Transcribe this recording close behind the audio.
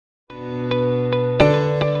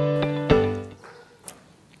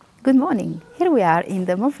Good morning. Here we are in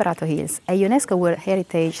the Monferrato Hills, a UNESCO World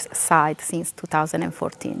Heritage Site since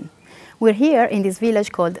 2014. We're here in this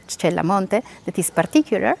village called Cella Monte that is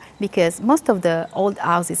particular because most of the old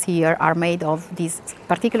houses here are made of this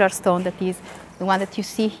particular stone that is the one that you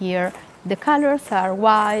see here. The colors are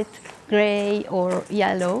white, gray or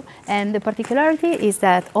yellow, and the particularity is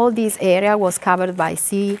that all this area was covered by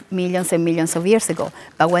sea millions and millions of years ago.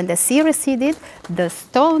 But when the sea receded, the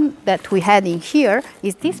stone that we had in here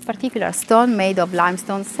is this particular stone made of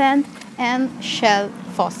limestone sand and shell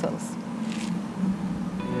fossils.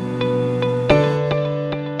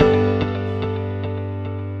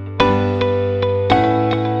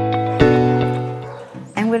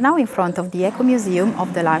 And we're now in front of the Ecomuseum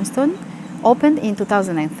of the limestone, opened in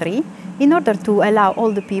 2003, in order to allow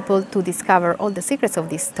all the people to discover all the secrets of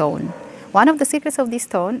this stone. One of the secrets of this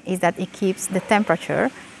stone is that it keeps the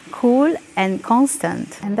temperature cool and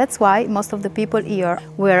constant. And that's why most of the people here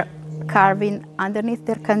were carving underneath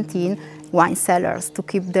their canteen wine cellars to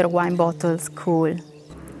keep their wine bottles cool.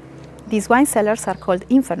 These wine cellars are called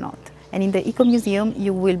Infernote, and in the Ecomuseum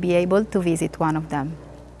you will be able to visit one of them.